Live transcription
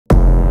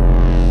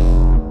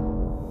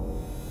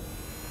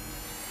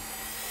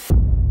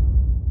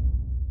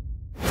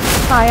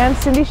Hi, I'm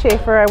Cindy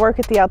Schaefer. I work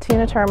at the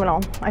Altoona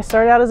terminal. I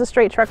started out as a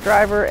straight truck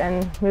driver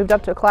and moved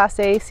up to a Class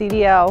A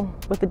CDL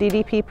with the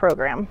DDP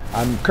program.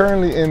 I'm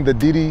currently in the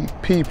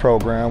DDP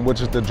program,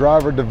 which is the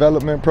Driver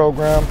Development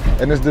Program,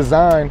 and it's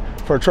designed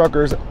for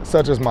truckers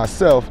such as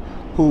myself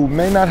who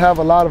may not have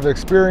a lot of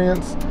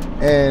experience,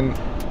 and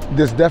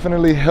this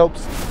definitely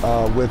helps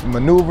with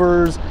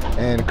maneuvers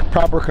and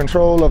proper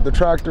control of the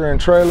tractor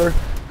and trailer.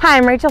 Hi,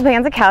 I'm Rachel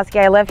Panzikowski.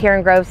 I live here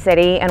in Grove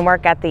City and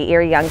work at the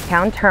Erie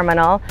Youngstown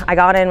terminal. I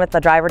got in with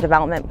the driver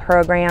development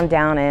program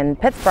down in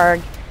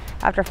Pittsburgh.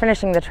 After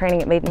finishing the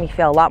training, it made me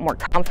feel a lot more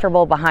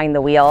comfortable behind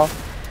the wheel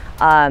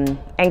and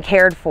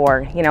cared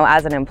for,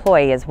 as an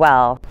employee as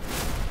well.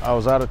 I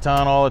was out of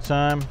town all the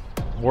time,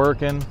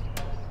 working,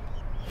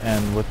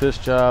 and with this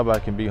job I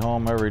can be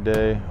home every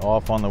day,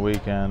 off on the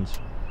weekends.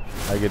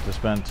 I get to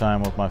spend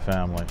time with my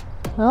family.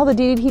 Well, the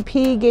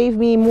DDP gave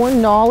me more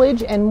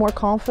knowledge and more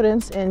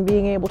confidence in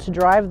being able to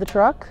drive the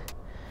truck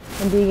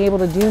and being able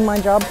to do my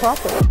job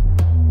properly.